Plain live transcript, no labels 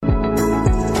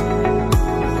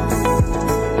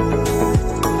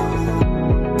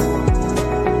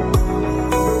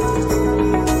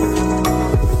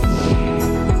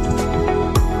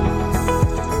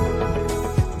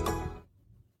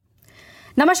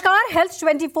नमस्कार, हेल्थ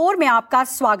 24 में आपका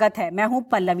स्वागत है। मैं हूं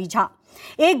पल्लवी झा।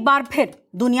 एक बार फिर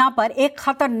दुनिया पर एक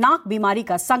खतरनाक बीमारी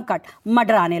का संकट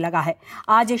मंडराने लगा है।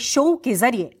 आज इस शो के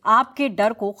जरिए आपके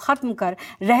डर को खत्म कर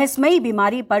रहस्यमयी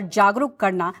बीमारी पर जागरूक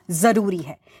करना जरूरी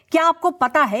है। क्या आपको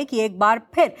पता है कि एक बार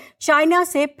फिर चाइना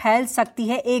से फैल सकती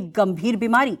है एक गंभीर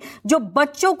बीमारी जो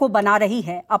बच्चों को बना रही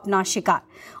है अपना शिकार।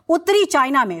 उत्तरी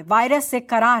चाइना में वायरस से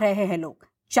कराह रहे हैं लोग।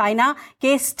 चाइना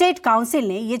के स्टेट काउंसिल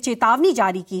ने यह चेतावनी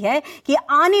जारी की है कि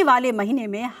आने वाले महीने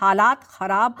में हालात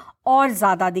खराब और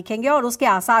ज्यादा दिखेंगे और उसके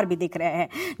आसार भी दिख रहे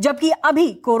हैं। जबकि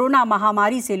अभी कोरोना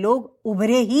महामारी से लोग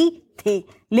उभरे ही थे,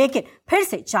 लेकिन फिर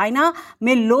से चाइना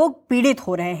में लोग पीड़ित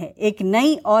हो रहे हैं एक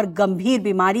नई और गंभीर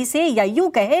बीमारी से, या यूं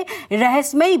कहे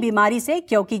रहस्यमयी बीमारी से,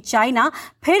 क्योंकि चाइना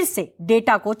फिर से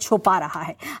डेटा को छुपा रहा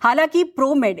है। हालांकि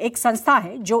प्रोमेड एक संस्था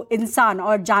है जो इंसान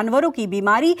और जानवरों की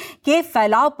बीमारी के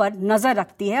फैलाव पर नजर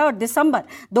रखती है और दिसंबर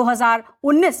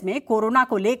 2019 में कोरोना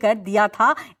को लेकर दिया था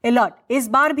अलर्ट। इस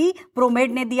बार भी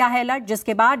प्रोमेड ने दिया है अलर्ट,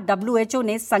 जिसके बाद WHO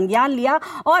ने संज्ञान लिया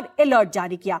और अलर्ट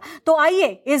जारी किया। तो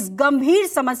आइए इस गंभीर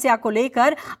समस्या को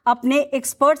लेकर अपने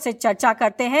एक्सपर्ट से चर्चा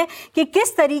करते हैं कि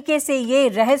किस तरीके से ये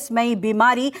रहस्यमयी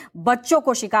बीमारी बच्चों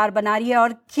को शिकार बना रही है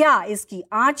और क्या इसकी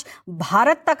आंच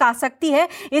भारत तक आ सकती है।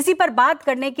 इसी पर बात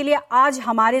करने के लिए आज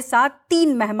हमारे साथ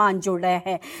 3 मेहमान जुड़ रहे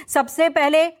हैं। सबसे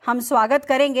पहले हम स्वागत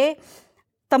करेंगे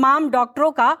तमाम डॉक्टरों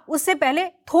का। उससे पहले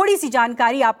थोड़ी सी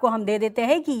जानकारी आपको हम दे देते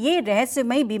हैं कि ये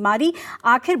रहस्यमयी बीमारी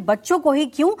आखिर बच्चों को ही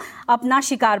क्यों अपना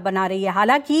शिकार बना रही है।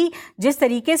 हालांकि जिस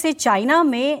तरीके से चाइना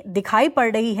में दिखाई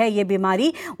पड़ रही है ये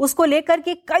बीमारी, उसको लेकर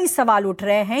के कई सवाल उठ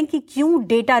रहे हैं कि क्यों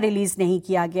डेटा रिलीज नहीं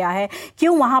किया गया है,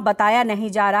 क्यों वहां बताया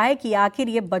नहीं जा रहा है कि आखिर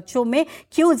ये बच्चों में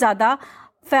क्यों ज्यादा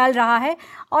फैल रहा है।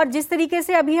 और जिस तरीके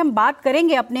से अभी हम बात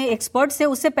करेंगे अपने एक्सपर्ट से,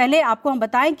 उससे पहले आपको हम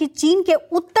बताएं कि चीन के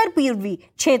उत्तर पूर्वी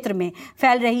क्षेत्र में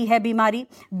फैल रही है बीमारी।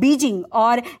 बीजिंग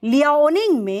और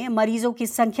लियाओनिंग में मरीजों की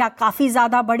संख्या काफ़ी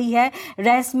ज़्यादा बढ़ी है।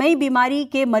 रहस्यमयी बीमारी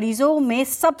के मरीजों में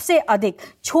सबसे अधिक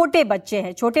छोटे बच्चे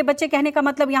हैं। छोटे बच्चे कहने का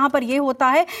मतलब यहाँ पर यह होता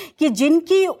है कि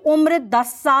जिनकी उम्र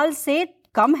 10 साल से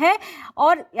कम है,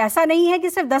 और ऐसा नहीं है कि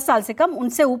सिर्फ 10 साल से कम,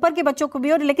 उनसे ऊपर के बच्चों को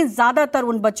भी, और लेकिन ज्यादातर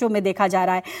उन बच्चों में देखा जा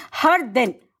रहा है। हर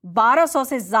दिन 1200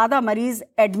 से ज्यादा मरीज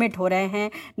एडमिट हो रहे हैं।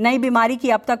 नई बीमारी की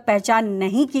अब तक पहचान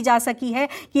नहीं की जा सकी है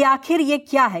कि आखिर ये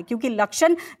क्या है, क्योंकि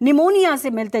लक्षण निमोनिया से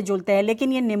मिलते जुलते हैं,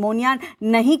 लेकिन ये निमोनिया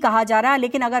नहीं कहा जा रहा है।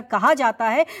 लेकिन अगर कहा जाता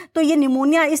है तो ये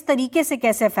निमोनिया इस तरीके से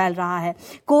कैसे फैल रहा है।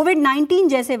 कोविड-19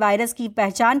 जैसे वायरस की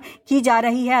पहचान की जा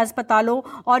रही है। अस्पतालों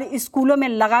और स्कूलों में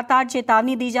लगातार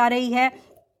चेतावनी दी जा रही है।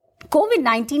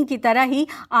 कोविड-19 की तरह ही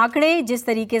आंकड़े जिस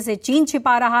तरीके से चीन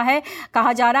छिपा रहा है,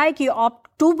 कहा जा रहा है कि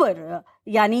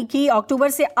अक्टूबर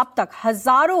से अब तक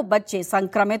हजारों बच्चे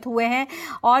संक्रमित हुए हैं।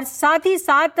 और साथ ही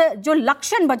साथ जो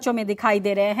लक्षण बच्चों में दिखाई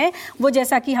दे रहे हैं वो,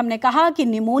 जैसा कि हमने कहा, कि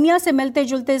निमोनिया से मिलते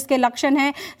जुलते इसके लक्षण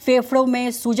हैं। फेफड़ों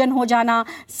में सूजन हो जाना,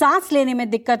 सांस लेने में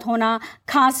दिक्कत होना,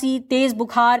 खांसी, तेज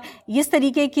बुखार, इस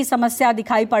तरीके की समस्या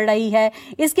दिखाई पड़ रही है।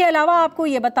 इसके अलावा आपको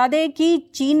ये बता दें कि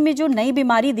चीन में जो नई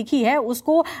बीमारी दिखी है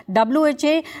उसको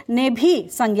WHO ने भी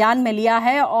संज्ञान में लिया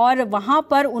है और वहां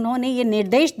पर उन्होंने ये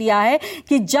निर्देश दिया है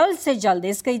कि जल्द से जल्द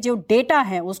इसके जो डेटा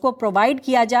है उसको प्रोवाइड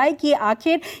किया जाए कि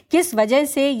आखिर किस वजह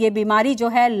से ये बीमारी जो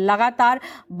है लगातार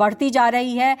बढ़ती जा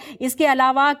रही है। इसके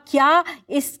अलावा क्या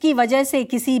इसकी वजह से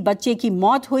किसी बच्चे की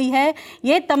मौत हुई है,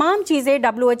 ये तमाम चीजें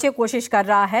WHO कोशिश कर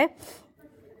रहा है।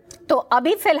 तो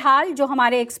अभी फिलहाल जो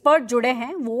हमारे एक्सपर्ट जुड़े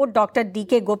हैं वो डॉक्टर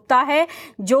DK गुप्ता है,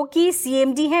 जो कि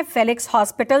CMD हैं फेलिक्स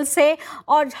हॉस्पिटल से,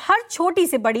 और हर छोटी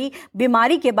से बड़ी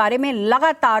बीमारी के बारे में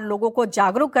लगातार लोगों को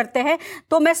जागरूक करते हैं।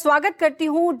 तो मैं स्वागत करती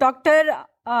हूं डॉक्टर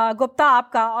गुप्ता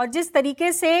आपका। और जिस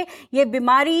तरीके से ये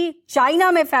बीमारी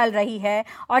चाइना में फैल रही है,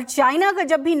 और चाइना का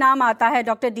जब भी नाम आता है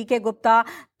डॉक्टर DK गुप्ता,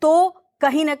 तो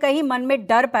कहीं ना कहीं मन में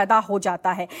डर पैदा हो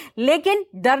जाता है। लेकिन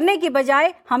डरने की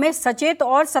बजाय हमें सचेत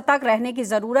और सतर्क रहने की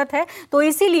जरूरत है। तो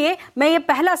इसीलिए मैं ये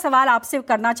पहला सवाल आपसे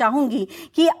करना चाहूंगी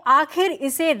कि आखिर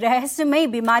इसे रहस्यमयी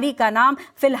बीमारी का नाम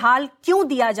फिलहाल क्यों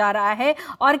दिया जा रहा है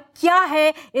और क्या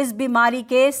है इस बीमारी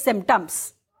के सिम्टम्स।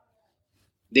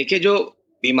 देखिए, जो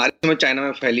बीमारी में चाइना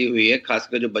में फैली हुई है,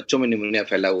 खासकर जो बच्चों में निमोनिया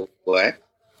फैला हुआ है,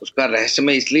 उसका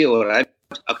रहस्यमय इसलिए हो रहा है,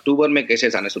 अक्टूबर में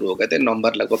केसेस आने शुरू हो गए थे,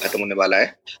 नवंबर लगभग खत्म होने वाला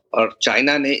है, और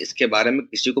चाइना ने इसके बारे में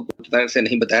किसी को पूरी तरह से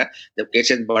नहीं बताया। जब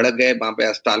केसेस बढ़ गए, वहां पे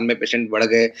अस्पताल में पेशेंट बढ़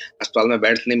गए, अस्पताल में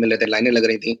बेड्स नहीं मिल रहे थे, लाइनें लग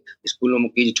रही थी, स्कूलों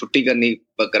की छुट्टी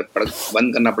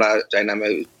बंद करना पड़ा चाइना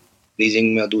में,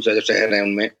 बीजिंग में और दूसरे जो शहर है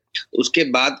उनमें। उसके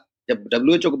बाद जब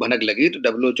WHO को भनक लगी तो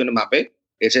WHO ने वहां पे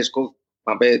केसेस को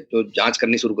वहां पे जो जांच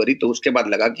करनी शुरू करी, तो उसके बाद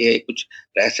लगा कि ये कुछ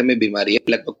रहस्यमय बीमारी है,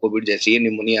 लगभग कोविड जैसी है,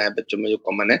 निमोनिया है बच्चों में जो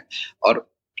कॉमन है। और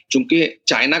चूंकि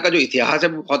चाइना का जो इतिहास है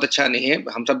वो बहुत अच्छा नहीं है।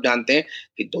 हम सब जानते हैं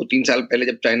कि 2-3 साल पहले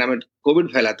जब चाइना में कोविड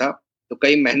फैला था तो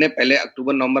कई महीने पहले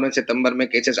अक्टूबर, नवंबर में, सितंबर में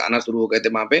केसेस आना शुरू हो गए थे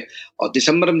वहां पे, और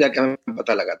दिसंबर में जाके हमें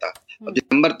पता लगा था। और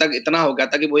दिसंबर तक इतना हो गया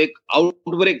था कि वो एक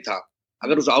आउटब्रेक था।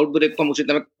 अगर उस आउटब्रेक को हम उसी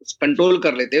तरह कंट्रोल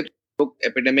कर लेते तो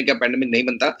एपिडेमिक या पैंडेमिक नहीं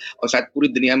बनता, और शायद पूरी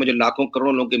दुनिया में जो लाखों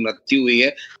करोड़ों लोगों की मृत्यु हुई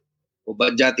है वो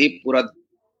बच जाती। पूरा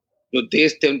जो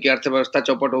देश थे उनकी अर्थव्यवस्था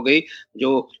चौपट हो गई,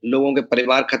 जो लोगों के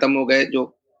परिवार खत्म हो गए,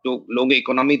 जो जो लोगों की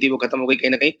इकोनॉमी थी वो खत्म हो गई कहीं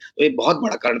ना कहीं। तो ये बहुत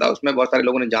बड़ा कारण था। उसमें बहुत सारे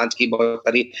लोगों ने जांच की, बहुत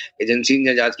सारी एजेंसी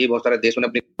ने जांच की, बहुत सारे देशों ने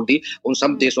अपनी रिपोर्ट दी। उन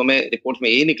सब देशों में रिपोर्ट में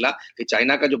यही निकला कि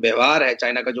चाइना का जो व्यवहार है,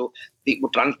 चाइना का जो वो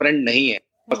ट्रांसपेरेंट नहीं है।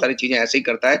 बहुत सारी चीजें ऐसे ही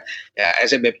करता है, या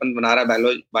ऐसे वेपन बना रहा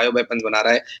है, बायो वेपन बना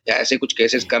रहा है, या ऐसे कुछ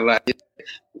केसेस कर रहा है,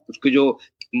 उसकी जो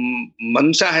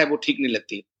मंशा है वो ठीक नहीं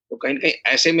लगती। तो कहीं ना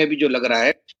कहीं ऐसे में भी जो लग रहा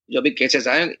है, जो अभी केसेस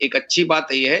आए, एक अच्छी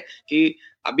बात ये है कि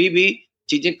अभी भी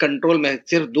चीजें कंट्रोल में,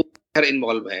 सिर्फ 2 शहर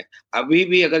इन्वॉल्व है। अभी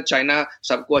भी अगर चाइना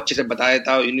सबको अच्छे से बता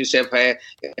देता, यूनिसेफ है,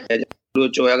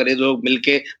 WHO है, अगर ये लोग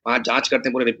मिलके वहां जांच करते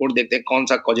हैं, पूरे रिपोर्ट देखते हैं कौन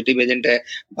सा पॉजिटिव एजेंट है,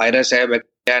 वायरस है,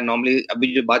 बैक्टीरिया है। नॉर्मली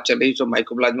अभी जो बात चल रही है तो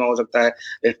माइकोप्लाज्मा हो सकता है,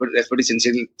 रेस्पिरेटरी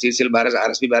सिंसिल वायरस,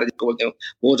 RSV वायरस जिसको बोलते हैं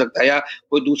वो हो सकता है, या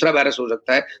कोई दूसरा वायरस हो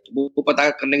सकता है। तो वो पता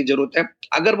करने की जरूरत है।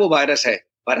 अगर वो वायरस है,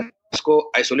 उसको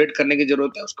आइसोलेट करने की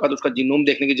जरूरत है, उसके बाद उसका जीनोम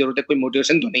देखने की जरूरत है, कोई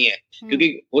म्यूटेशन तो नहीं है, क्योंकि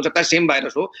हो सकता है सेम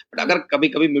वायरस हो, बट अगर कभी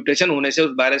कभी म्यूटेशन होने से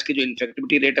उस वायरस की जो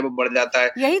इन्फेक्टिविटी रेट है वो बढ़ जाता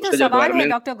है। यही तो सवाल है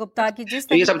डॉक्टर गुप्ता कि जिस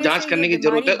तो ये सब जांच करने की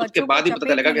जरूरत है, उसके बाद ही पता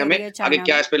चलेगा कि हमें आगे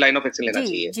क्या इस पे लाइन ऑफ एक्शन लेना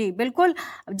चाहिए। जी बिल्कुल,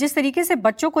 जिस तरीके से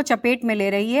बच्चों को चपेट में ले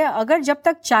रही है, अगर जब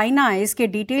तक चाइना इसके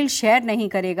डिटेल शेयर नहीं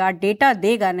करेगा, डेटा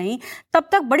देगा नहीं, तब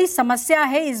तक बड़ी समस्या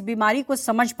है इस बीमारी को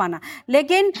समझ पाना।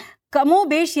 लेकिन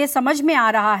कमोबेश ये समझ में आ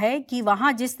रहा है कि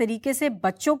वहाँ जिस तरीके से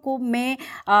बच्चों को में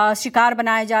शिकार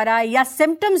बनाया जा रहा है, या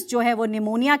सिम्टम्स जो है वो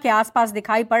निमोनिया के आसपास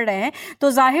दिखाई पड़ रहे हैं,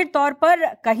 तो जाहिर तौर पर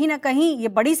कहीं ना कहीं ये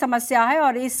बड़ी समस्या है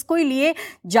और इसको लिए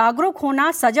जागरूक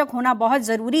होना, सजग होना बहुत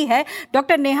ज़रूरी है।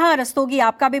 डॉक्टर नेहा रस्तोगी,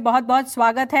 आपका भी बहुत बहुत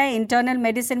स्वागत है। इंटरनल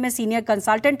मेडिसिन में सीनियर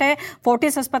कंसल्टेंट है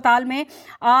फोर्टिस अस्पताल में।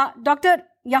 डॉक्टर,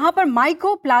 यहाँ पर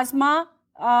माइकोप्लाज्मा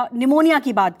निमोनिया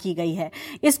की बात की गई है,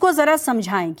 इसको जरा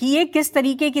समझाएं कि ये किस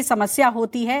तरीके की समस्या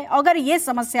होती है। अगर ये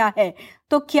समस्या है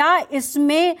तो क्या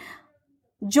इसमें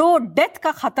जो डेथ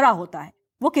का खतरा होता है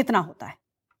वो कितना होता है?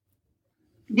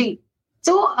 जी,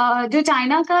 तो जो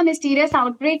चाइना का मिस्टीरियस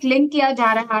आउटब्रेक लिंक किया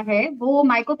जा रहा है वो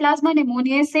माइकोप्लाज्मा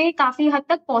निमोनिया से काफी हद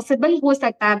तक पॉसिबल हो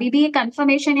सकता है। अभी भी ये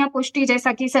कंफर्मेशन या पुष्टि,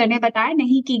 जैसा कि सर ने बताया,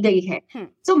 नहीं की गई है।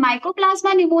 तो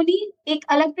माइकोप्लाज्मा निमोनिया एक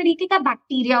अलग तरीके का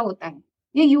बैक्टीरिया होता है।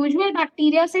 ये यूजुअल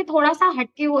बैक्टीरिया से थोड़ा सा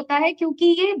हटके होता है, क्योंकि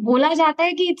ये बोला जाता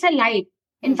है कि इट्स अ लाइट।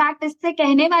 इनफैक्ट इससे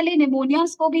कहने वाले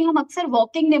निमोनियाज को भी हम अक्सर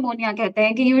वॉकिंग निमोनिया कहते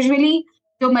हैं, कि यूजुअली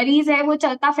जो मरीज है वो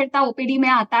चलता फिरता ओपीडी में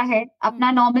आता है,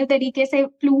 अपना नॉर्मल तरीके से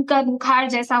फ्लू का बुखार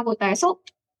जैसा होता है। सो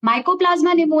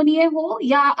माइकोप्लाज्मा निमोनिया हो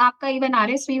या आपका इवन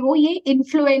RSV हो, ये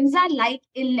इन्फ्लुएंजा लाइक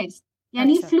इलनेस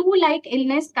यानी फ्लू लाइक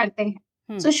इलनेस करते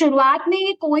हैं। सो शुरुआत में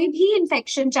ये कोई भी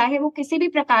इन्फेक्शन, चाहे वो किसी भी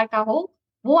प्रकार का हो,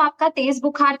 वो आपका तेज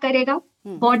बुखार करेगा,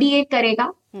 बॉडी एक करेगा,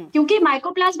 क्योंकि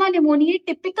माइकोप्लाज्मा निमोनिया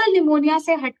टिपिकल निमोनिया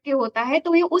से हटके होता है।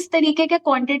 तो ये उस तरीके के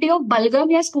क्वांटिटी ऑफ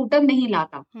बलगम या स्पूटम नहीं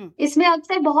लाता। इसमें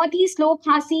अक्सर बहुत ही स्लो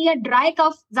खांसी या ड्राई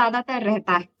कफ ज्यादातर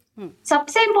रहता है।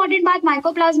 सबसे इंपॉर्टेंट बात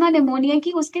माइकोप्लाज्मा निमोनिया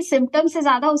की उसके सिम्टम से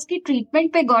ज्यादा उसकी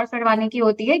ट्रीटमेंट पे गौर करवाने की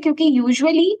होती है, क्योंकि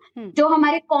यूजुअली जो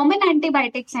हमारे कॉमन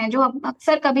एंटीबायोटिक्स हैं, जो हम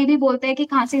अक्सर कभी भी बोलते हैं कि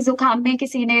खांसी जुकाम में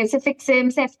किसी ने सिफिक्सिम,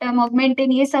 सेफ्टम,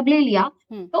 ऑगमेंटिन ये सब ले लिया,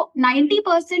 तो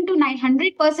 90% to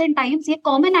 100% टाइम्स ये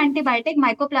कॉमन एंटीबायोटिक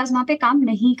माइकोप्लाज्मा पे काम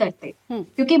नहीं करते,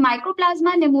 क्योंकि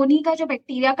माइकोप्लाज्मा निमोनिया का जो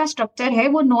बैक्टीरिया का स्ट्रक्चर है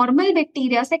वो नॉर्मल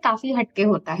बैक्टीरिया से काफी हटके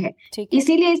होता है।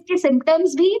 इसीलिए इसके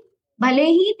सिम्टम्स भी भले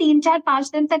ही 3, 4, 5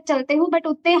 दिन तक चलते हो, बट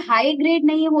उतने हाई ग्रेड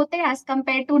नहीं होते as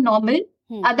compare to normal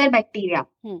other bacteria.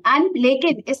 And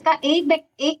लेकिन इसका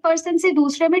एक पर्सन से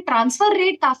दूसरे में ट्रांसफर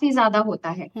रेट काफी ज्यादा होता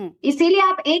है। इसीलिए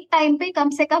आप एक टाइम पे कम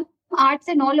से कम 8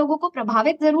 से 9 लोगों को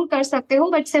प्रभावित जरूर कर सकते हो,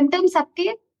 बट सिम्टम्स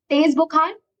सबके तेज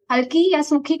बुखार, हल्की या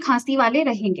सूखी खांसी वाले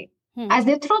रहेंगे।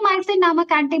 एजिथ्रोमाइसिन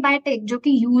नामक एंटीबायोटिक, जो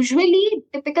कि यूजुअली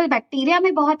टिपिकल बैक्टीरिया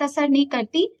में बहुत असर नहीं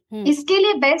करती, इसके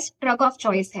लिए बेस्ट ड्रग ऑफ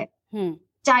चॉइस है।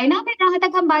 चाइना में जहां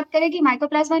तक हम बात करें कि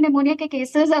माइकोप्लाज्मा निमोनिया के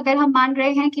केसेस अगर हम मान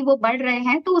रहे हैं कि वो बढ़ रहे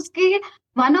हैं, तो उसके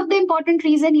one of the important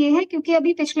reason ये है क्योंकि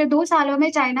अभी पिछले 2 सालों में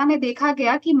चाइना में देखा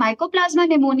गया कि माइकोप्लाज्मा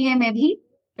निमोनिया में भी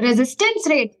रेजिस्टेंस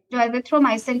रेट जो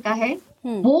एजिथ्रोमाइसिन का है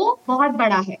वो बहुत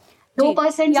बड़ा है,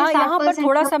 2% से 7%। यहाँ पर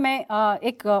थोड़ा सा मैं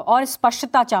एक और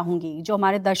स्पष्टता चाहूंगी जो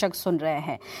हमारे दर्शक सुन रहे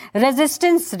हैं।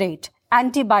 रेजिस्टेंस रेट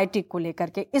एंटीबायोटिक को लेकर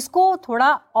के, इसको थोड़ा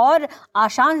और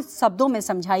आसान शब्दों में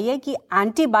समझाइए कि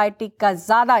एंटीबायोटिक का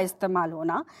ज़्यादा इस्तेमाल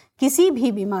होना किसी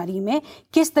भी बीमारी में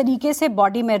किस तरीके से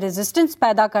बॉडी में रेजिस्टेंस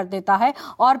पैदा कर देता है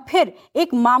और फिर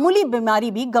एक मामूली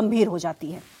बीमारी भी गंभीर हो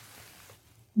जाती है।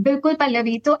 बिल्कुल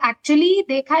पल्लवी, तो एक्चुअली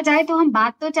देखा जाए तो हम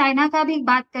बात तो चाइना का भी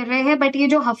बात कर रहे हैं, बट ये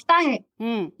जो हफ्ता है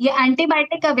ये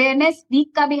एंटीबायोटिक अवेयरनेस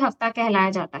वीक का भी हफ्ता कहलाया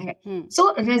जाता है। सो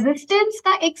रेजिस्टेंस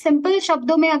का एक सिंपल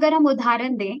शब्दों में अगर हम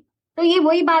उदाहरण दें तो ये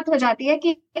वही बात हो जाती है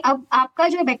कि अब आपका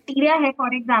जो बैक्टीरिया है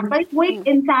फॉर एग्जाम्पल वो एक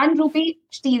इंसान रूपी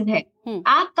चीज है।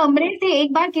 आप कमरे से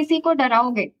एक बार किसी को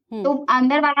डराओगे तो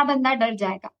अंदर वाला बंदा डर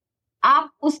जाएगा। आप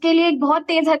उसके लिए एक बहुत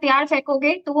तेज हथियार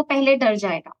फेंकोगे तो वो पहले डर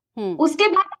जाएगा। उसके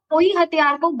बाद वही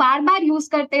हथियार को बार बार यूज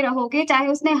करते रहोगे, चाहे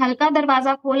उसने हल्का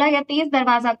दरवाजा खोला या तेज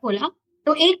दरवाजा खोला,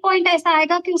 तो एक पॉइंट ऐसा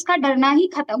आएगा कि उसका डरना ही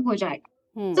खत्म हो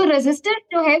जाएगा। तो रेजिस्टेंस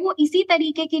जो है वो इसी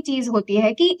तरीके की चीज होती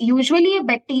है कि यूजुअली ये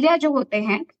बैक्टीरिया जो होते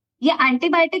हैं ये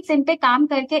एंटीबायोटिक्स इन पे काम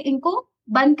करके इनको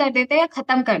बंद कर देते हैं या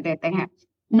खत्म कर देते हैं।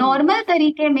 नॉर्मल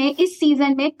तरीके में इस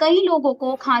सीजन में कई लोगों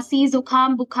को खांसी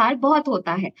जुकाम बुखार बहुत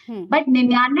होता है, बट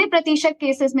 99%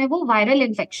 केसेस में वो वायरल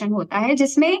इन्फेक्शन होता है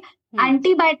जिसमें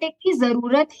एंटीबायोटिक की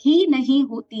जरूरत ही नहीं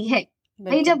होती है।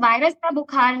 भाई जब वायरस का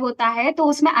बुखार होता है तो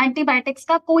उसमें एंटीबायोटिक्स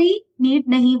का कोई नीड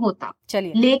नहीं होता।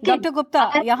 चलिए लेकिन डॉक्टर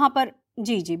गुप्ता यहाँ पर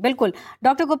जी बिल्कुल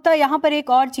डॉक्टर गुप्ता, यहाँ पर एक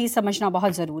और चीज समझना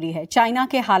बहुत जरूरी है। चाइना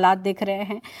के हालात दिख रहे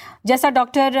हैं, जैसा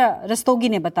डॉक्टर रस्तोगी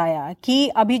ने बताया कि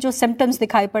अभी जो सिम्टम्स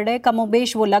दिखाई पड़ रहे हैं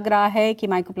कमोबेश वो लग रहा है कि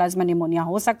माइकोप्लाज्मा निमोनिया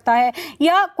हो सकता है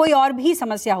या कोई और भी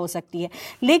समस्या हो सकती है।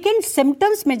 लेकिन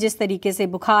सिम्टम्स में जिस तरीके से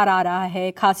बुखार आ रहा है,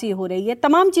 खांसी हो रही है,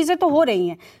 तमाम चीजें तो हो रही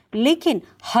हैं, लेकिन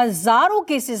हजारों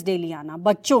केसेस डेली आना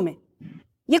बच्चों में,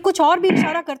 ये कुछ और भी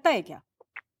इशारा करता है क्या?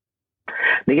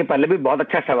 देखिए पहले भी बहुत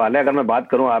अच्छा सवाल है। अगर मैं बात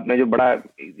करूं, आपने जो बड़ा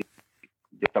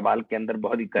जो सवाल के अंदर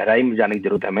बहुत ही गहराई में जाने की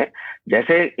जरूरत है हमें।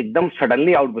 जैसे एकदम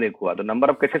सडनली आउटब्रेक हुआ तो नंबर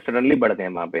ऑफ केसेस सडनली बढ़ गए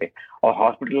वहां पे और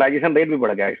हॉस्पिटलाइजेशन रेट भी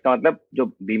बढ़ गया। इसका मतलब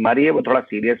जो बीमारी है वो थोड़ा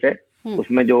सीरियस है,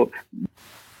 उसमें जो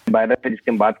वायरस है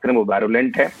जिसकी हम बात करें वो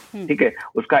वायरुलेंट है, ठीक है।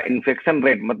 उसका इन्फेक्शन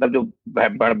रेट मतलब जो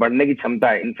बढ़ने की क्षमता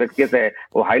है, इन्फेक्शियस है,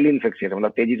 वो हाईली इन्फेक्शियस है,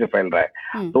 मतलब तेजी से फैल रहा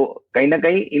है। तो कहीं ना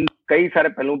कहीं इन कई सारे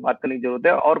पहलुओं पर बात करने की जरूरत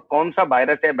है। और कौन सा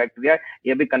वायरस है, बैक्टीरिया,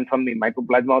 ये भी कंफर्म नहीं।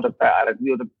 माइकोप्लाज्मा हो सकता है, आरएसवी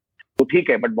हो सकता है, तो ठीक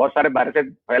है, बट बहुत सारे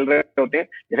वायरस फैल रहे होते हैं।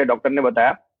 जैसे डॉक्टर ने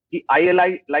बताया कि ILI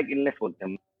लाइक इलनेस बोलते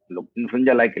हैं लोग,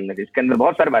 इन्फ्लुएंजा लाइक इलनेस, इसके अंदर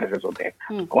बहुत सारे वायरसेस होते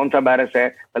हैं। कौन सा वायरस है,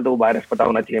 पहले तो वो वायरस पता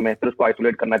होना चाहिए हमें, फिर उसको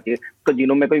आइसोलेट करना चाहिए। उसके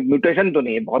जीनोम में कोई म्यूटेशन तो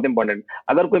नहीं है, बहुत इंपॉर्टेंट।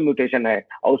 अगर कोई म्यूटेशन है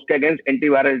और उसके अगेंस्ट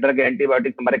एंटीवायरल ड्रग,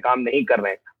 एंटीबायोटिक हमारे काम नहीं कर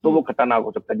रहे हैं तो वो खतरनाक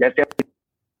हो सकता है। जैसे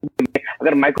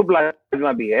अगर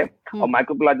माइकोप्लाज्मा भी है और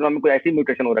माइकोप्लाज्मा में कोई ऐसी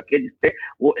म्यूटेशन हो रखी है जिससे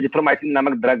वो एजिथ्रोमाइसिन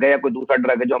नामक ड्रग है या कोई दूसरा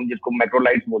ड्रग है जो हम जिसको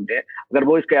मैक्रोलाइड्स बोलते हैं, अगर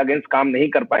वो इसके अगेंस्ट काम नहीं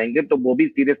कर पाएंगे तो वो भी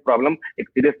सीरियस प्रॉब्लम, एक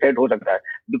सीरियस थ्रेट हो सकता है।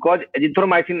 बिकॉज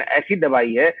एजिथ्रोमाइसिन ऐसी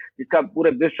दवाई है जिसका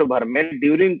पूरे विश्व भर में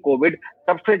ड्यूरिंग कोविड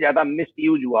सबसे ज्यादा मिस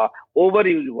यूज हुआ, ओवर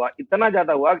यूज हुआ, इतना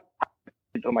ज्यादा हुआ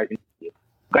एजिथ्रोमाइसिन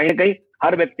कहीं ना कहीं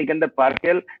हर व्यक्ति के अंदर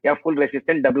पार्शियल या फुल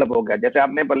रेसिस्टेंट डेवलप हो गया। जैसे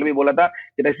आपने पल्लवी बोला था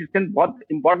कि रेसिस्टेंस बहुत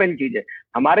इंपॉर्टेंट चीज है।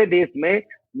 हमारे देश में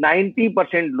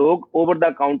 90% लोग ओवर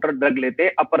द काउंटर ड्रग लेते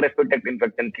हैं अपर रेस्पिरेटरी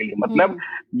इन्फेक्शन के लिए। मतलब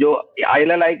जो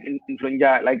आइला लाइक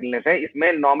इन्फ्लुएंजा लाइक इलनेस है,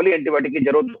 इसमें नॉर्मली एंटीबायोटिक की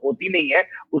जरूरत होती नहीं है।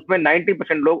 उसमें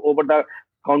 90% लोग ओवर द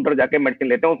काउंटर जाके मेडिसिन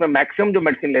लेते हैं। उसमें मैक्सिमम जो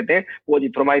मेडिसिन लेते हैं वो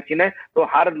एजिथ्रोमाइसिन है। तो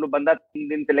हर बंदा 3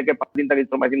 दिन से लेकर 5 दिन तक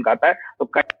एजिथ्रोमाइसिन खाता है। तो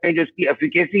कहीं जो इसकी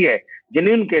एफिकेसी है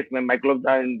जेन्युइन केस में,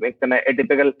 माइक्रोप्लाज्मा इन्फेक्शन है,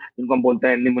 एटिपिकल जिनको हम बोलते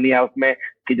हैं निमोनिया, उसमें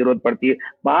की जरूरत पड़ती है,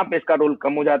 वहां पे इसका रोल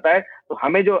कम हो जाता है। तो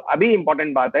हमें जो अभी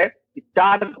इंपॉर्टेंट बात है कि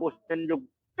 4 क्वेश्चन जो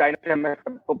चाइना से हमें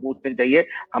सबको पूछने चाहिए,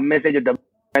 हम में से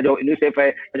जो यूनिसेफ है,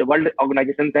 जो वर्ल्ड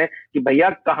ऑर्गेनाइजेशन है, कि भैया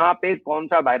कहाँ पे कौन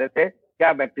सा वायरस है,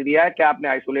 क्या बैक्टीरिया है, क्या आपने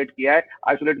आइसोलेट किया है,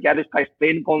 आइसोलेट किया तो इसका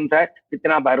स्ट्रेन कौन सा है,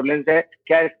 कितना वायरुलेंस है,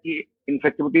 क्या इसकी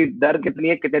इन्फेक्टिविटी दर कितनी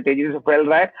है, कितने तेजी से फैल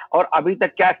रहा है, और अभी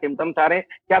तक क्या सिम्टम्स आ रहे हैं,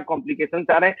 क्या कॉम्प्लिकेशंस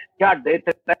आ रहे हैं, क्या डेथ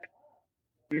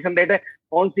रेट है,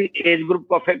 कौन सी एज ग्रुप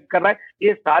को अफेक्ट कर रहा है।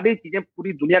 ये सारी चीजें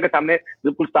पूरी दुनिया के सामने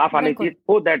बिल्कुल साफ आनी चाहिए,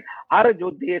 सो दैट हर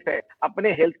जो देश है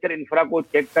अपने हेल्थ केयर इंफ्रा को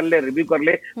चेक कर ले, रिव्यू कर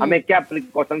ले, हमें क्या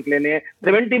प्रिकॉशंस लेने हैं,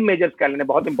 प्रिवेंटिव मेजर्स क्या लेने,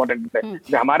 बहुत इंपॉर्टेंट है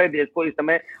जो हमारे देश को इस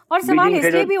समय। और सवाल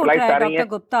इसलिए भी उठ रहा है डॉक्टर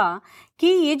गुप्ता कि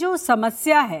ये जो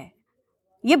समस्या है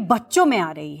ये बच्चों में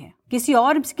आ रही है, किसी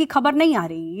और की खबर नहीं आ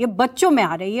रही, ये बच्चों में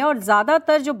आ रही है। और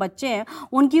ज्यादातर जो बच्चे हैं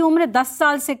उनकी उम्र 10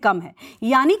 साल से कम है।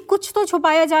 यानी कुछ तो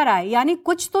छुपाया जा रहा है, यानी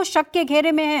कुछ तो शक के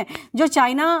घेरे में है जो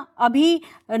चाइना अभी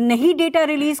नहीं डेटा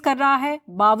रिलीज कर रहा है,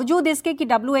 बावजूद इसके कि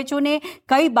WHO ने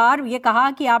कई बार ये कहा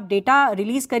कि आप डेटा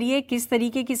रिलीज करिए, किस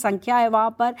तरीके की संख्या है वहां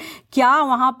पर, क्या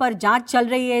वहां पर जांच चल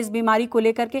रही है इस बीमारी को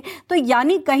लेकर के। तो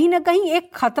यानी कहीं ना कहीं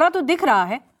एक खतरा तो दिख रहा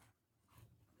है।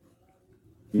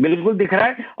 बिल्कुल दिख रहा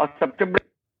है। और सबसे बड़े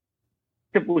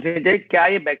से पूछना चाहिए क्या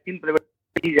ये वैक्सीन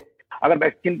प्रिवेंटिव है। अगर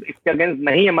वैक्सीन इसके अगेंस्ट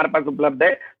नहीं हमारे पास उपलब्ध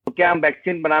है तो क्या हम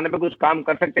वैक्सीन बनाने पे कुछ काम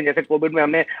कर सकते हैं। जैसे कोविड में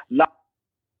हमने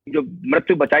जो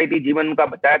मृत्यु बचाई थी, जीवन उनका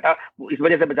बचाया था, वो इस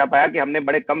वजह से बचा पाया कि हमने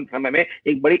बड़े कम समय में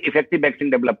एक बड़ी इफेक्टिव वैक्सीन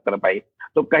डेवलप कर पाई।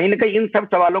 तो कहीं ना कहीं इन सब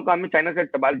सवालों का हमें चाइना से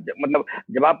सवाल मतलब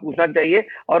जवाब पूछना चाहिए।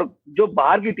 और जो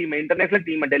बाहर की टीम है, इंटरनेशनल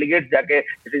टीम है, डेलीगेट्स जाके,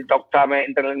 जैसे डॉक्टर साहब है,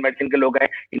 इंटरनल मेडिसिन के लोग हैं,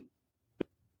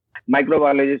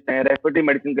 माइक्रोबायोलॉजिस्ट हैं, रेस्पिरेटरी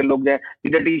मेडिसिन के लोग हैं,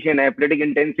 पीडियाट्रिशियन है, पीडियाट्रिक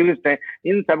इंटेंसिविस्ट हैं,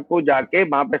 इन सबको जाके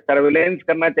वहां पे सर्वेलेंस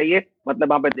करना चाहिए। मतलब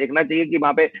वहां पे देखना चाहिए कि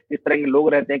वहां पे किस तरह के लोग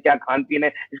रहते हैं, क्या खान पीन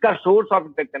है, इसका सोर्स ऑफ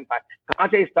इन्फेक्शन कहाँ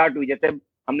से स्टार्ट हुई। जैसे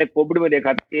हमने कोविड में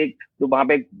देखा था, एक जो वहां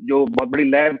पे जो बहुत बड़ी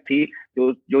लैब थी,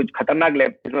 जो जो खतरनाक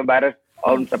लैब, जिसमें वायरस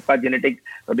और उन सबका जेनेटिक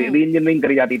री इंजीनियरिंग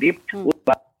करी जाती थी, उस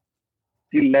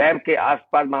लैब के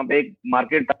आसपास वहां पे एक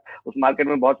मार्केट था। उस मार्केट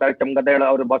में बहुत सारे चमगादड़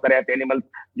और बहुत सारे ऐसे एनिमल्स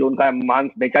जो उनका मांस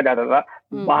बेचा जाता था,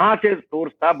 वहां से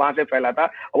सोर्स था, वहां से फैला था,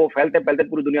 और वो फैलते फैलते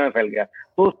पूरी दुनिया में फैल गया।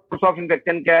 तो सोर्स ऑफ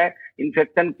इन्फेक्शन क्या है,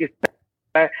 इन्फेक्शन किस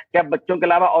तरह है, क्या बच्चों के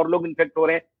अलावा और लोग इन्फेक्ट हो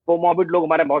रहे हैं, कोमॉर्बिड लोग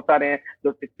हमारे बहुत सारे हैं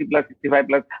जो 60+,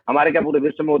 65+, हमारे क्या पूरे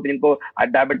विश्व में होते हैं, जिनको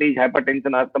डायबिटीज,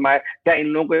 हाइपरटेंशन, अस्थमा है, क्या इन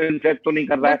लोगों को इन्फेक्ट तो नहीं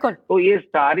कर रहा है। तो ये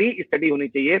सारी स्टडी होनी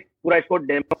चाहिए, पूरा इसको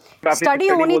स्टडी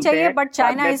होनी चाहिए, बट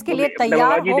चाइना इसके लिए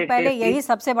तैयार हो, पहले यही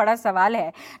सबसे बड़ा सवाल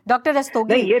है। डॉक्टर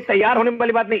रस्तोगी, नहीं, ये तैयार होने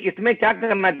वाली बात नहीं, इसमें क्या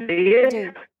करना चाहिए,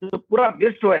 तो पूरा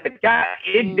विश्व है, क्या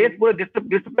एक देश पूरे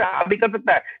विश्व पे हावी कर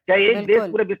सकता है, क्या एक देश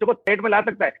पूरे विश्व को थ्रेट में ला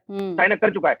सकता है? चाइना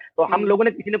कर चुका है। तो हम लोगों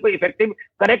ने, किसी ने कोई इफेक्टिव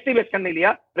करेक्टिव एक्शन नहीं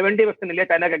लिया, प्रिवेंटिव एक्शन नहीं लिया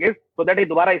चाइना के अगेंस्ट, सो दैट ये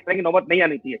दोबारा इस तरह की नौबत नहीं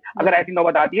आनी चाहिए। अगर ऐसी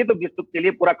नौबत आती है तो विश्व के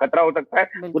लिए पूरा खतरा हो सकता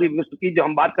है, पूरी विश्व की जो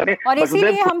हम बात करें। और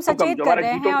इसीलिए हम सचेत कर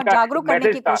रहे हैं और जागरूक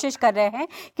करने की कोशिश कर रहे हैं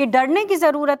कि डरने की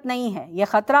जरूरत नहीं है, यह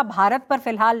खतरा भारत पर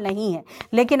फिलहाल नहीं है,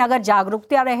 लेकिन अगर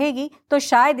जागरूकता रहेगी तो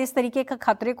शायद इस तरीके का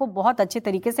खतरे को बहुत अच्छे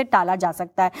तरीके से टाला जा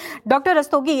सकता है। डॉक्टर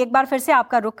रस्तोगी, एक बार फिर से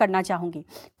आपका रुख करना चाहूंगी।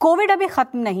 कोविड अभी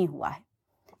खत्म नहीं हुआ है,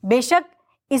 बेशक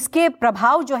इसके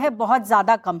प्रभाव जो है बहुत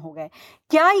ज्यादा कम हो गए।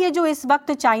 क्या ये जो इस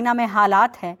वक्त चाइना में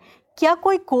हालात है, क्या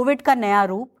कोई कोविड का नया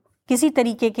रूप, किसी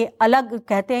तरीके के अलग,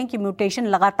 कहते हैं कि म्यूटेशन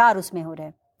लगातार उसमें हो रहे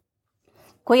हैं,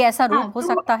 कोई ऐसा रूप हो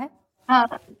सकता है?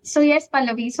 So yes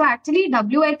Pallavi, so actually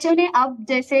WHO ने अब,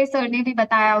 जैसे सर ने भी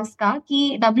बताया उसका,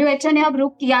 कि WHO ने अब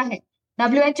रुक किया है।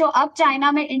 WHO अब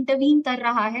चाइना में इंटरवीन कर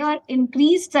रहा है और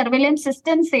इंक्रीज सर्वेलेंस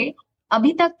सिस्टम से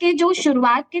अभी तक के जो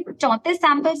शुरुआत के 34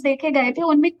 सैंपल्स देखे गए थे,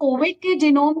 उनमें कोविड के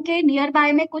जीनोम के नियर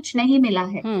बाय में कुछ नहीं मिला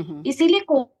है। इसीलिए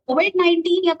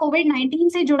कोविड-19 या कोविड-19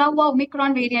 से जुड़ा हुआ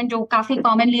ओमिक्रॉन वेरिएंट जो काफी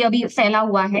कॉमनली अभी फैला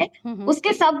हुआ है,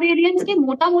 उसके सब वेरिएंट्स के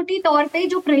मोटा मोटी तौर पे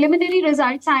जो प्रिलिमिनरी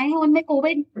रिजल्ट्स आए हैं, उनमें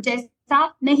कोविड जैसा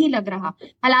नहीं लग रहा।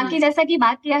 हालांकि जैसा कि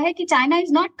बात किया है कि China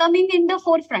is not coming in the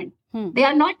forefront, they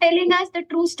are not telling us the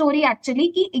true story actually,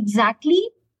 कि एग्जैक्टली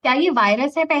क्या ये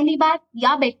वायरस है पहली बात,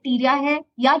 या बैक्टीरिया है,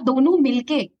 या दोनों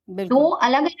मिलके दो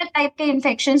अलग अलग टाइप के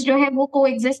इन्फेक्शंस जो है वो को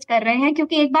एग्जिस्ट कर रहे हैं।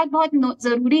 क्योंकि एक बात बहुत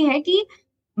जरूरी है कि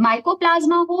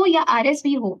माइकोप्लाज्मा हो या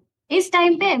RSV हो, इस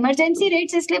टाइम पे इमरजेंसी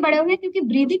रेट्स इसलिए बढ़े हुए हैं क्योंकि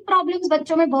ब्रीदिंग प्रॉब्लम्स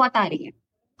बच्चों में बहुत आ रही है।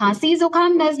 खांसी,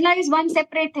 जुकाम, नजला is one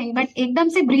separate thing, but एकदम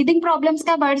से ब्रीदिंग प्रॉब्लम्स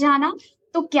का बढ़ जाना,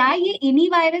 तो क्या ये इन्हीं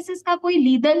वायरसेस का कोई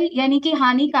लीदल यानी कि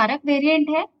हानिकारक वेरिएंट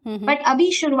है? बट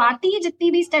अभी शुरुआती जितनी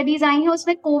भी स्टडीज आई हैं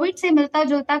उसमें कोविड से मिलता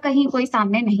जुलता कहीं कोई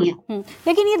सामने नहीं है।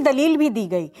 लेकिन ये दलील भी दी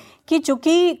गई कि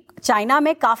चूंकि चाइना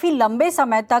में काफी लंबे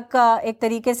समय तक एक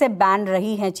तरीके से बैन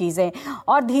रही हैं चीजें,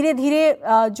 और धीरे धीरे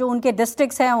जो उनके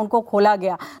डिस्ट्रिक्ट्स हैं उनको खोला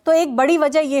गया, तो एक बड़ी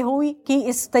वजह ये हुई कि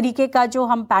इस तरीके का जो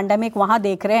हम पैंडेमिक वहां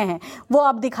देख रहे हैं वो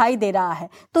अब दिखाई दे रहा है।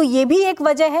 तो ये भी एक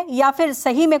वजह है, या फिर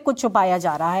सही में कुछ छुपाया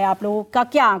जा रहा है? आप लोगों का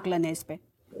क्या आकलन है इस पे?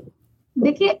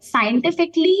 देखिए,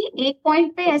 साइंटिफिकली एक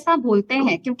पॉइंट पे ऐसा बोलते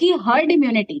हैं, क्योंकि हर्ड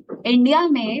इम्यूनिटी इंडिया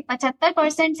में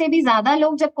 75% से भी ज्यादा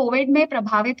लोग जब कोविड में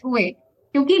प्रभावित हुए,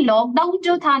 क्योंकि लॉकडाउन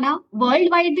जो था ना,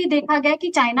 वर्ल्ड वाइड भी देखा गया कि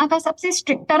चाइना का सबसे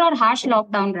स्ट्रिक्टर और हार्श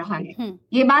लॉकडाउन रहा है।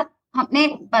 ये बात हमने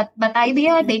बताई भी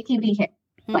है और देखी भी है।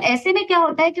 तो ऐसे में क्या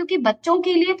होता है, क्योंकि बच्चों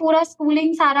के लिए पूरा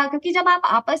स्कूलिंग सारा, क्योंकि जब आप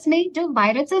आपस में जो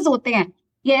वायरसेस होते हैं,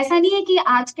 ये ऐसा नहीं है कि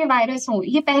आज के वायरस हो,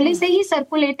 ये पहले से ही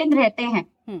सर्कुलेटिंग रहते हैं।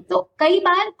 तो कई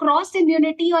बार क्रॉस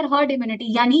इम्यूनिटी और हर्ड इम्यूनिटी,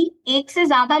 यानी एक से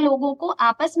ज्यादा लोगों को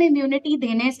आपस में इम्यूनिटी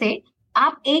देने से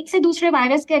आप एक से दूसरे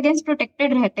वायरस के अगेंस्ट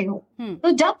प्रोटेक्टेड रहते हो।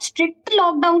 तो जब स्ट्रिक्ट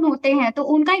लॉकडाउन होते हैं तो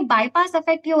उनका एक बाईपास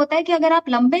इफेक्ट ये होता है कि अगर आप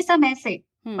लंबे समय से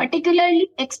पर्टिकुलरली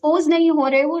एक्सपोज नहीं हो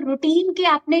रहे हो रूटीन के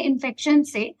अपने इन्फेक्शन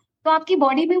से, तो आपकी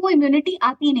बॉडी में वो इम्यूनिटी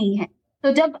आती नहीं है।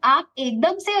 तो जब आप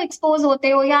एकदम से एक्सपोज होते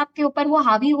हो या आपके ऊपर वो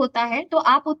हावी होता है, तो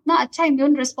आप उतना अच्छा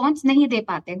इम्यून रिस्पॉन्स नहीं दे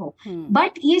पाते हो।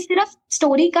 बट ये सिर्फ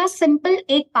स्टोरी का सिंपल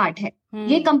एक पार्ट है।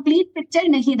 ये कंप्लीट पिक्चर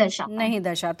नहीं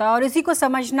दर्शाता। और इसी को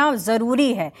समझना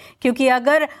जरूरी है, क्योंकि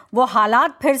अगर वो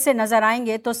हालात फिर से नजर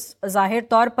आएंगे तो जाहिर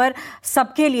तौर पर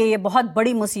सबके लिए ये बहुत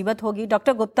बड़ी मुसीबत होगी।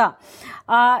 डॉक्टर गुप्ता,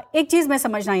 एक चीज मैं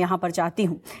समझना यहाँ पर चाहती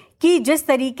हूँ कि जिस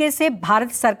तरीके से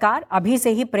भारत सरकार अभी से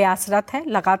ही प्रयासरत है,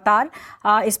 लगातार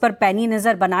इस पर पैनी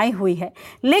नजर बनाई हुई है,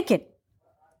 लेकिन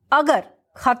अगर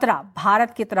खतरा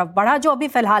भारत की तरफ बढ़ा, जो अभी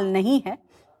फिलहाल नहीं है,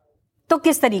 तो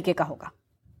किस तरीके का होगा?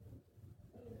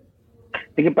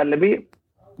 देखिए पल्लवी,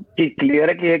 क्लियर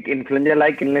है कि एक इन्फ्लुएंजा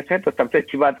लाइक इलनेस है, तो सबसे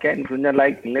अच्छी बात क्या है, इन्फ्लुएंजा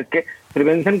लाइक इलनेस के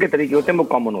प्रिवेंशन के तरीके होते हैं वो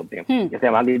कॉमन होते हैं। जैसे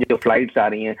हमारी जो फ्लाइट्स आ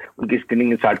रही हैं उनकी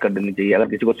स्क्रीनिंग स्टार्ट कर देनी चाहिए। अगर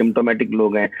किसी को सिम्टोमेटिक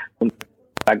लोग हैं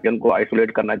ताकि उनको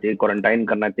आइसोलेट करना चाहिए, क्वारंटाइन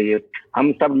करना चाहिए।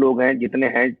 हम सब लोग हैं जितने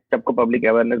हैं, सबको पब्लिक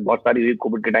अवेयरनेस बहुत सारी हुई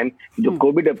कोविड के टाइम। जो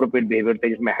कोविड अप्रोप्रिएट बिहेवियर थे,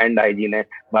 जिसमें हैंड हाइजीन है,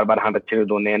 बार बार हाथ अच्छे से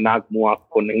धोने हैं, नाक मुंह आंख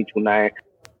को नहीं छूना है,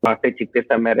 खांसते छींकते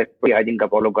समय रेस्पिरेटरी हाइजीन का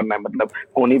फॉलो करना है, मतलब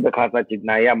कोनी पे खांसना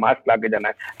छींकना है या मास्क ला के जाना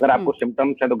है। अगर आपको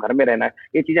सिम्टम्स है तो घर में रहना है।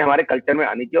 ये चीजें हमारे कल्चर में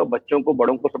आनी चाहिए और बच्चों को,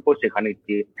 बड़ों को, सबको सिखानी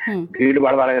चाहिए। भीड़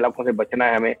भाड़ वाले इलाकों से बचना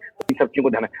है हमें, इन सब चीजों को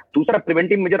ध्यान है। दूसरा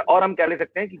प्रिवेंटिव मेजर और हम क्या ले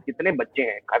सकते हैं कि जितने बच्चे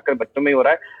हैं, खासकर बच्चों में हो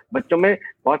रहा है, बच्चों में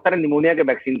बहुत सारे निमोनिया के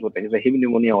वैक्सीन होते हैं, जैसे हिब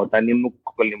निमोनिया होता है,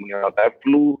 निमोकोकल निमोनिया होता है,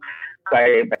 फ्लू का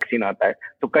वैक्सीन आता है।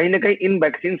 तो कहीं ना कहीं इन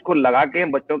वैक्सीन को लगा के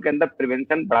बच्चों के अंदर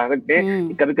प्रिवेंशन बढ़ा सकते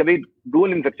हैं। कभी कभी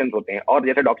डुअल इन्फेक्शन होते हैं, और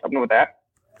जैसे डॉक्टर साहब ने बताया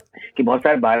कि बहुत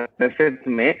सारे वायरसेस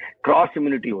में क्रॉस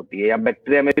इम्यूनिटी होती है या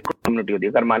बैक्टीरिया में क्रॉस इम्यूनिटी होती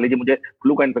है। अगर मान लीजिए मुझे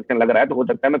फ्लू का इन्फेक्शन लग रहा है तो हो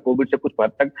सकता है मैं कोविड से कुछ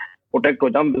हद तक प्रोटेक्ट हो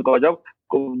जाऊं, बिकॉज ऑफ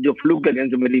जो फ्लू के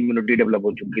अगेंस्ट जो मेरी इम्यूनिटी डेवलप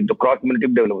हो चुकी है, तो क्रॉस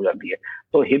इम्यूनिटी डेवलप हो जाती है।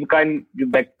 तो हिब का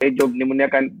जो निमोनिया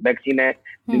का वैक्सीन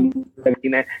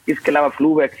है, इसके अलावा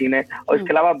फ्लू वैक्सीन है, और इसके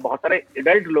अलावा बहुत सारे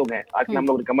एडल्ट लोग हैं आजकल हम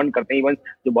लोग रिकमेंड करते हैं। इवन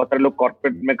जो बहुत सारे लोग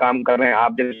कॉर्पोरेट में काम कर रहे हैं,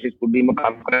 आप जैसे स्कूटी में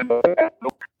काम कर रहे हैं,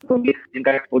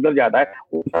 जिनका एक्सपोजर ज्यादा है,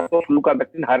 उन सबको फ्लू का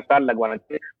वैक्सीन हर साल लगवाना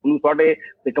चाहिए। फ्लू शॉट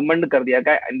रिकमेंड कर दिया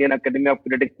गया इंडियन अकेडमी ऑफ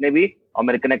पीडियाट्रिक्स ने भी,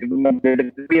 अमेरिकन अकेडमी ऑफ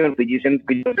पीडियाट्रिक्स भी, और फिजिशियंस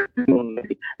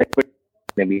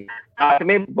भी। साथ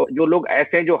में जो लोग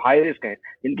ऐसे हैं जो हाई रिस्क हैं,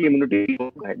 जिनकी इम्यूनिटी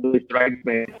है, जो स्टेरॉइड्स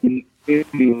में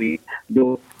हुई,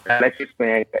 जो डायलिसिस में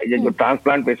है, जो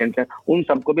ट्रांसप्लांट पेशेंट्स हैं, उन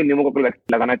सबको भी निमोकोकल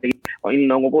वैक्सीन लगाना चाहिए। और इन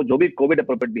लोगों को जो भी कोविड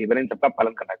अप्रोप्रिएट बिहेवियर है, इन सबका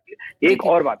पालन करना चाहिए। एक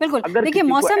और बात, बिल्कुल, देखिए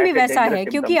मौसम भी वैसा है,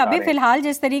 क्योंकि अभी फिलहाल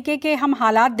जिस तरीके के हम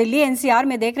हालात दिल्ली एनसीआर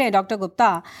में देख रहे हैं डॉक्टर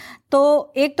गुप्ता,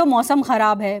 तो एक तो मौसम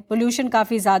खराब है, पोल्यूशन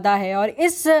काफ़ी ज़्यादा है, और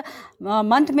इस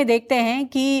मंथ में देखते हैं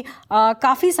कि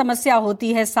काफ़ी समस्या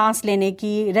होती है सांस लेने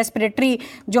की, रेस्पिरेटरी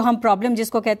जो हम प्रॉब्लम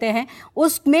जिसको कहते हैं,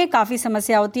 उसमें काफ़ी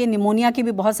समस्या होती है, निमोनिया के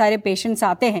भी बहुत सारे पेशेंट्स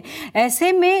आते हैं।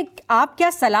 ऐसे में आप क्या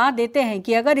सलाह देते हैं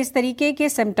कि अगर इस तरीके के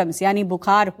सिम्टम्स यानी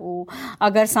बुखार हो,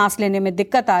 अगर सांस लेने में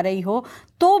दिक्कत आ रही हो,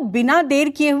 तो बिना देर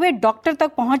किए हुए डॉक्टर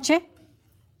तक पहुंचे?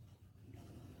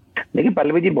 देखिए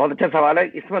पल्लवी जी, बहुत अच्छा सवाल है।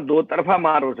 इसमें दो तरफा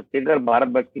मार हो सकती है अगर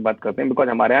भारतवर्ष की बात करते हैं, बिकॉज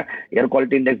हमारे यहाँ एयर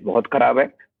क्वालिटी इंडेक्स बहुत खराब है,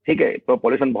 ठीक है, तो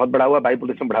पॉल्यूशन बहुत बढ़ा हुआ है, वायु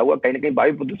प्रदूषण बढ़ा हुआ है। कहीं ना कहीं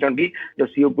वायु प्रदूषण भी जो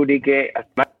सीओपीडी के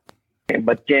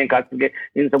बच्चे हैं खास करके,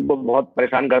 इन सबको बहुत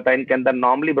परेशान करता है। इनके अंदर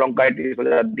नॉर्मली ब्रोंकाइटिस हो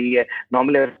जाती है,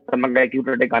 नॉर्मली एक्यूट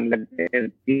अटैक आने लगते हैं,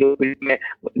 सीओपीडी में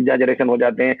एग्जैजरेशन हो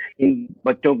जाते हैं। इन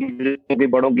बच्चों की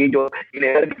बड़ों की जो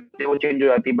वो चेंज हो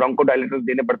जाती है, ब्रोंकोडायलेटर्स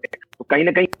देने पड़ते हैं। तो कहीं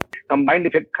ना कहीं कंबाइंड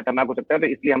इफेक्ट खतरनाक हो सकता है। तो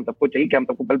इसलिए हम सबको चाहिए कि हम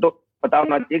सबको पहले तो पता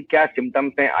होना चाहिए क्या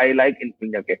सिम्टम्स हैं आई लाइक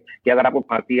इन्फ्लुएंजा के, कि अगर आपको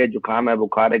खांसी है, जुकाम है,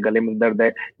 बुखार है, गले में दर्द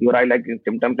है, योर आई लाइक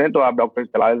सिम्टम्स हैं, तो आप डॉक्टर से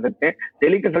सलाह ले सकते हैं,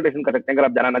 टेली कंसल्टेशन कर सकते हैं। अगर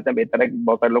आप जाना चाहते हैं, बेहतर है,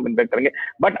 बहुत सारे लोग इन्फेक्ट करेंगे।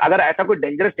 बट अगर ऐसा कोई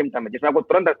डेंजरस सिम्टम है जिसमें आपको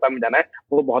तुरंत अस्पताल में जाना है,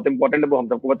 वो बहुत इंपॉर्टेंट है, वो हम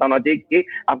सबको बताना चाहिए कि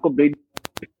आपको ब्रीदिंग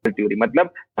हो रही, मतलब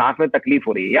सांस में तकलीफ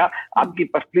हो रही है, या आपकी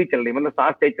पसली चल रही है, मतलब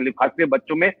सांस तेज चल रही है। खासकर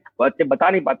बच्चों में बच्चे बता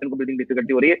नहीं पाते उनको ब्रीदिंग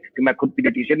डिफिकल्टी हो रही है, कि मैं खुद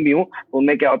पीडियाट्रिशियन भी हूँ, तो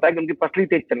उनमें क्या होता है कि उनकी पसली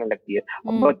तेज चलने लगती है।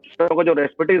 बच्चों का जो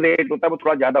रेस्पिरेटरी रेट होता है वो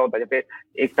थोड़ा ज्यादा होता है,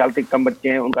 जैसे 1 साल से कम बच्चे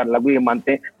हैं उनका लगभग ये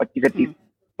मानते हैं 25 से 30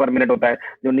 पर मिनट होता है।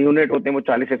 जो न्यूनेट होते हैं वो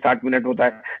 40 से 60 मिनट होता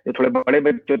है। जो थोड़े बड़े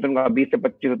बच्चे होते हैं उनका 20 से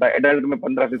 25 होता है। एडल्ट में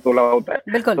 15 से 16 होता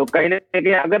है। तो कहीं ना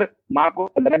कहीं अगर माँ को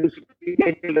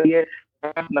चल रही है,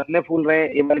 नसने फूल रहे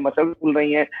हैं, ये वाली मसल फूल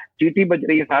रही हैं, चींटी बज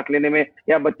रही है सांस लेने में,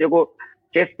 या बच्चे को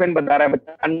चेस्ट पेन बता रहा है,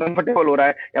 बच्चा अनकंफर्टेबल हो रहा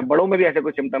है, या बड़ों में भी ऐसे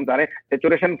कुछ सिम्टम्स आ रहे हैं,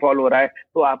 सेचुरेशन फॉल हो रहा है,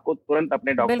 तो आपको तुरंत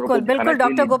अपने डॉक्टर को बिल्कुल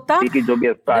डॉक्टर गुप्ता, जो भी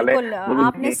अस्पताल है,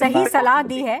 आपने सही सलाह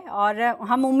दी है, और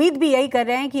हम उम्मीद भी यही कर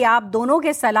रहे हैं कि आप दोनों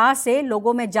के सलाह से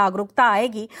लोगों में जागरूकता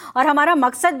आएगी। और हमारा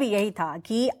मकसद भी यही था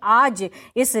कि आज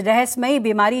इस रहस्यमयी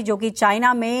बीमारी जो कि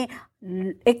चाइना में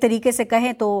एक तरीके से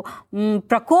कहें तो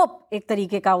प्रकोप एक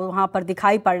तरीके का वहाँ पर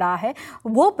दिखाई पड़ रहा है,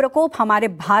 वो प्रकोप हमारे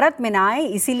भारत में ना आए,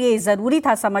 इसीलिए ज़रूरी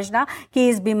था समझना कि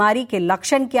इस बीमारी के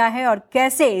लक्षण क्या है और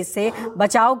कैसे इससे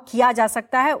बचाव किया जा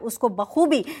सकता है। उसको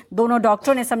बखूबी दोनों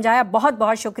डॉक्टरों ने समझाया। बहुत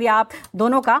बहुत शुक्रिया आप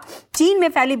दोनों का। चीन में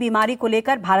फैली बीमारी को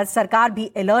लेकर भारत सरकार भी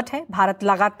अलर्ट है। भारत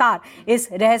लगातार इस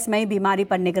रहस्यमयी बीमारी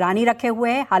पर निगरानी रखे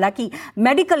हुए है। हालांकि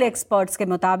मेडिकल एक्सपर्ट्स के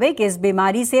मुताबिक इस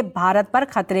बीमारी से भारत पर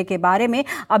खतरे के बारे में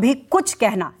अभी कुछ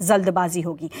कहना जल्दबाजी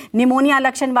होगी। निमोनिया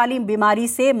लक्षण वाली बीमारी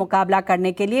से मुकाबला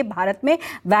करने के लिए भारत में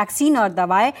वैक्सीन और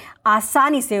दवाएं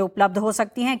आसानी से उपलब्ध हो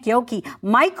सकती हैं, क्योंकि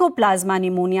माइकोप्लाज्मा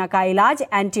निमोनिया का इलाज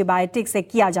एंटीबायोटिक से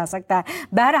किया जा सकता है।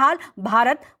 बहरहाल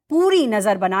भारत पूरी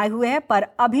नजर बनाए हुए है, पर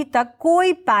अभी तक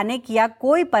कोई पैनिक या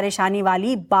कोई परेशानी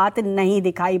वाली बात नहीं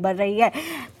दिखाई पड़ रही है।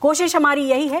 कोशिश हमारी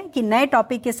यही है कि नए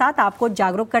टॉपिक के साथ आपको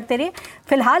जागरूक करते रहिए।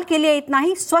 फिलहाल के लिए इतना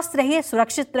ही। स्वस्थ रहिए,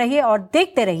 सुरक्षित रहिए और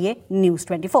देखते रहिए News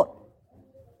 24।